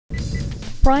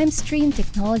Primestream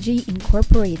Technology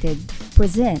Incorporated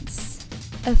presents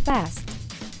a fast,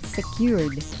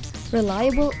 secured,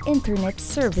 reliable internet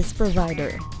service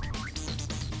provider.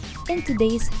 In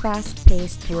today's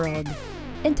fast-paced world,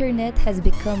 internet has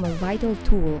become a vital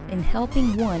tool in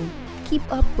helping one keep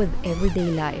up with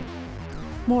everyday life.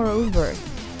 Moreover,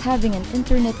 having an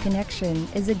internet connection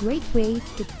is a great way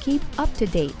to keep up to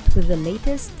date with the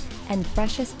latest and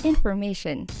freshest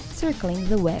information circling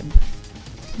the web.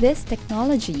 This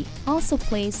technology also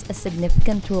plays a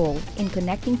significant role in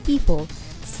connecting people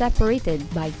separated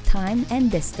by time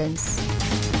and distance.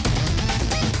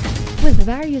 With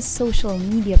various social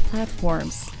media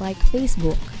platforms like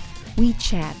Facebook,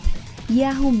 WeChat,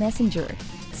 Yahoo Messenger,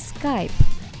 Skype,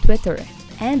 Twitter,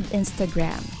 and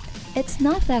Instagram, it's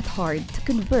not that hard to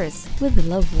converse with a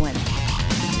loved one.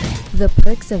 The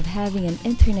perks of having an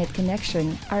internet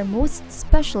connection are most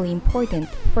especially important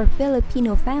for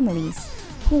Filipino families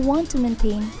who want to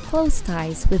maintain close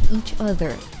ties with each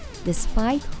other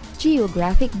despite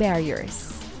geographic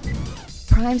barriers.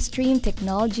 Primestream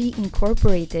Technology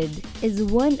Incorporated is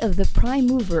one of the prime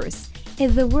movers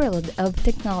in the world of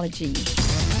technology.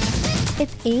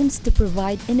 It aims to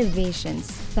provide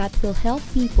innovations that will help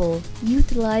people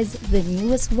utilize the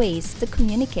newest ways to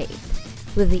communicate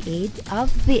with the aid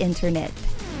of the internet.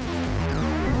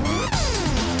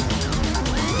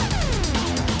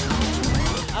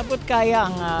 Abot kaya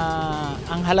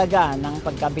ang halaga ng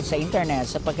pagkabit sa internet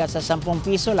sapagkat sa 10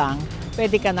 piso lang,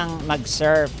 pwede ka nang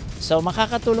mag-surf. So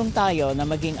makakatulong tayo na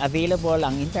maging available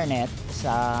ang internet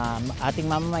sa ating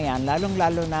mamamayan,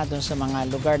 lalong-lalo na doon sa mga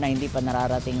lugar na hindi pa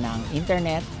nararating ng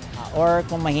internet or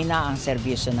kung mahina ang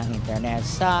serbisyo ng internet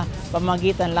sa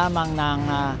pamamagitan lamang ng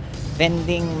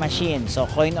vending machine. So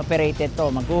coin operated to,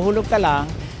 maghuhulog ka lang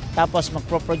tapos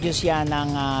magpo-produce yan ng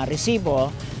resibo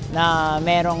na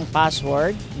merong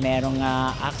password, merong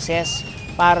access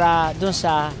para dun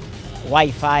sa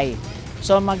Wi-Fi.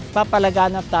 So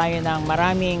magpapalaganap tayo ng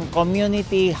maraming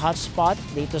community hotspot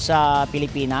dito sa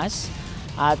Pilipinas.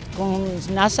 At kung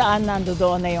nasaan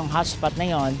nandoon na yung hotspot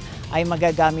na yon, ay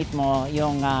magagamit mo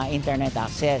yung internet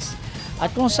access.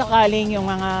 At kung sakaling yung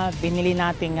mga binili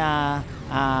nating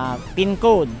PIN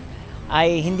code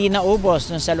ay hindi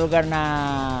naubos dun sa lugar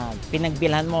na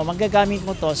pinagbilhan mo, magagamit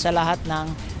mo to sa lahat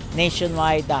ng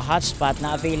nationwide hotspot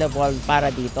na available para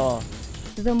dito.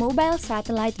 The mobile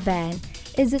satellite van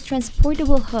is a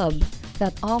transportable hub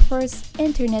that offers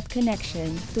internet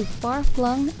connection to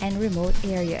far-flung and remote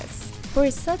areas, where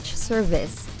such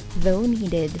service, though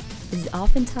needed, is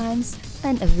oftentimes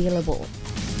unavailable.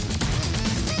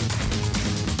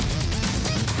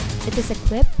 It is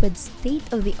equipped with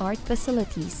state-of-the-art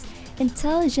facilities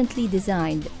intelligently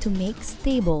designed to make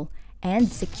stable and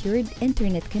secured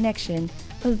internet connection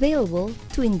available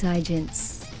to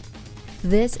indigents.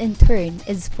 This in turn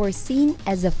is foreseen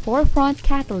as a forefront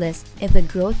catalyst in the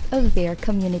growth of their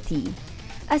community,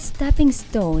 a stepping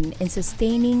stone in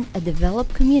sustaining a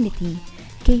developed community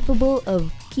capable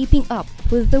of keeping up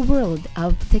with the world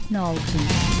of technology.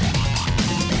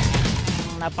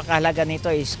 Napakahalaga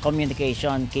nito is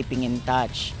communication, keeping in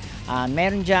touch.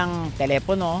 Meron diyang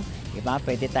telepono, diba?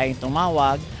 Pwede tayong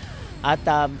tumawag at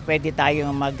pwede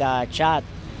tayong mag-chat.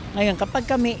 Ngayon, kapag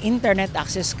may internet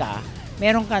access ka,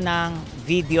 meron ka ng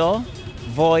video,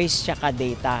 voice, tsaka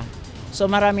data. So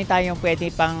marami tayong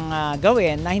pwede pang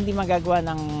gawin na hindi magagawa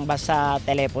ng basta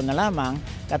telepono lamang,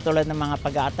 katulad ng mga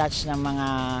pag-attach ng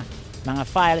mga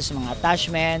files, mga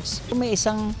attachments. May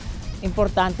isang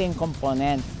importanteng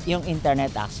component, yung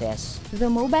internet access. The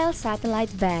mobile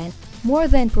satellite van, more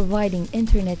than providing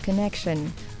internet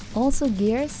connection, also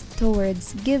gears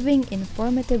towards giving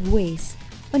informative ways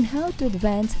on how to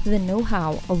advance the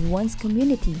know-how of one's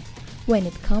community when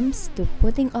it comes to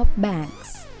putting up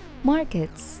banks,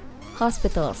 markets,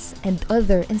 hospitals, and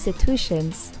other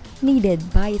institutions needed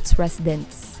by its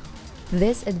residents.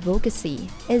 This advocacy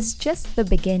is just the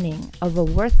beginning of a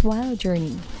worthwhile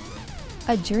journey.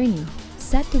 A journey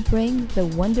set to bring the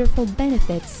wonderful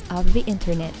benefits of the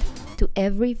internet to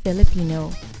every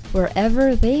Filipino,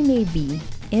 wherever they may be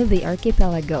in the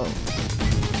archipelago.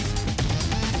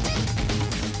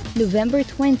 November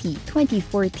 20,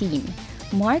 2014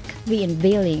 marked the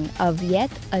unveiling of yet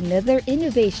another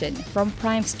innovation from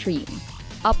Primestream,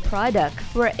 a product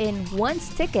wherein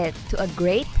one's ticket to a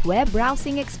great web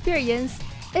browsing experience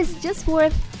is just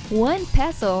worth 1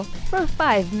 peso for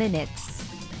 5 minutes.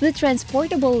 The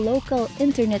transportable local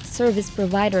internet service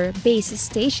provider base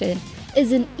station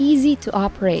is an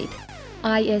easy-to-operate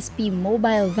ISP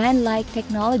mobile van-like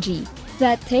technology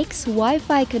that takes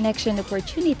Wi-Fi connection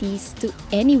opportunities to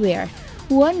anywhere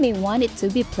one may want it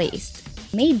to be placed.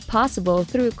 Made possible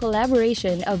through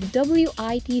collaboration of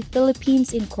WIT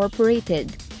Philippines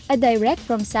Incorporated, a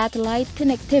direct-from-satellite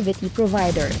connectivity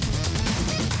provider.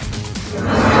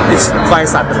 It's via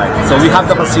satellite. So we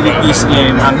have the facilities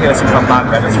in Angeles and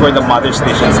Pampanga. That's where the mother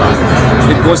stations are.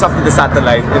 It goes up to the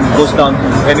satellite and goes down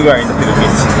anywhere in the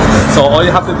Philippines. So all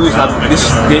you have to do is have this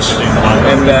dish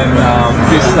and then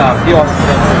this kiosk,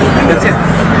 and that's it.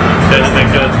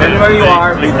 Anywhere you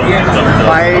are, within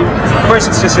first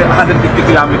it's just 150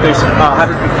 kilometers,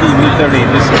 150-meter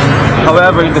radius.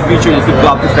 However, in the future, it could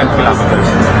go up to 10 kilometers.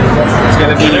 It's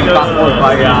going to be backboard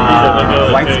by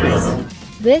white space.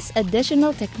 This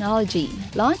additional technology,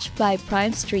 launched by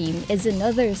Primestream, is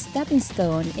another stepping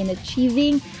stone in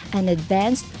achieving an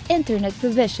advanced internet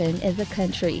provision in the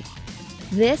country.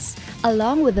 This,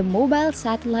 along with the mobile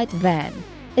satellite van,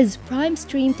 is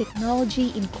Primestream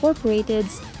Technology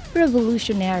Incorporated's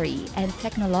revolutionary and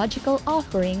technological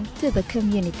offering to the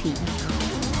community.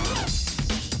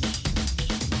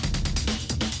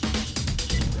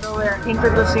 So we're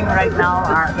introducing right now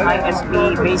our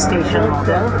ISP base station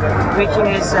model, which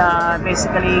is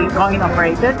basically coin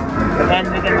operated,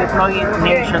 and we can deploy it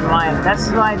nationwide. That's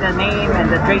why the name and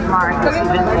the trademark is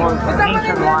even called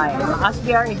nationwide. As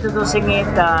we are introducing it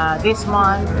this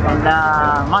month and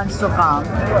months to come,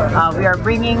 we are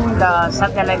bringing the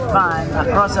satellite van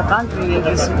across the country,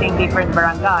 visiting different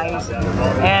barangays,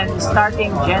 and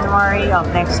starting January of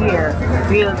next year,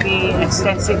 we'll be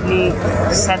extensively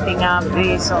setting up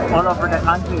this all over the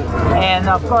country. And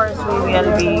of course, we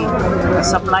will be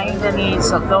supplying the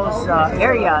needs of those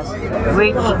areas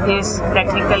which is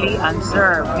technically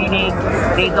unserved, meaning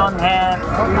they don't have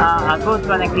a good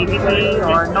connectivity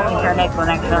or no internet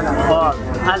connection at all.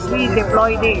 As we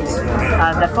deploy this,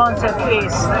 the concept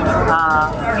is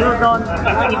you don't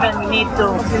even need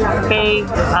to pay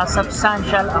a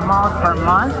substantial amount per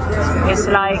month. It's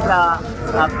like a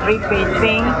prepaid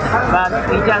thing, but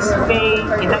we just pay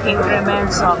in the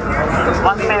increments of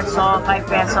 1 peso, 5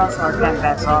 pesos, or 10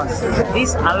 pesos.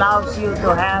 This allows you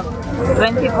to have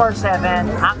 24/7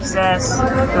 access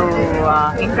to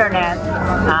internet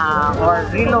or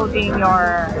reloading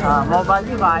your mobile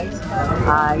device.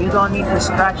 You don't need to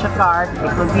scratch a card.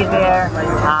 It will be there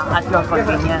at your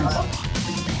convenience.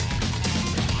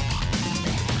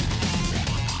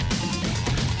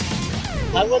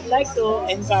 I would like to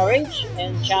encourage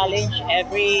and challenge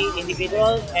every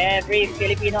individual, every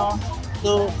Filipino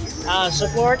to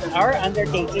support our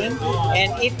undertaking.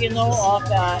 And if you know of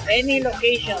any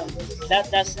location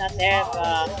that does not have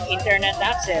internet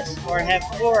access or have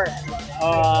poor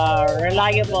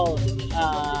reliable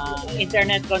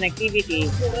internet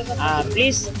connectivity,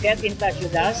 please get in touch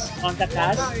with us, contact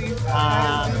us,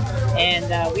 and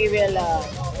we will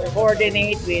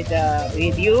coordinate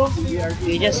with you.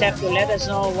 You just have to let us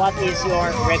know what is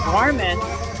your requirement,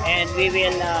 and we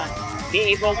will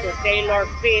be able to tailor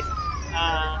fit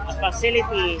a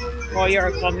facility for your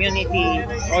community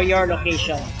or your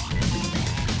location.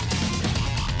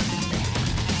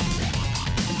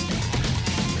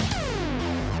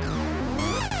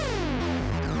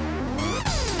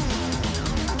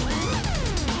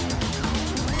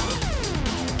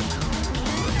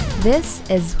 This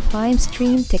is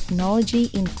Primestream Technology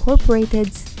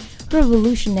Incorporated's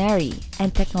revolutionary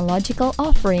and technological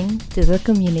offering to the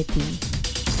community.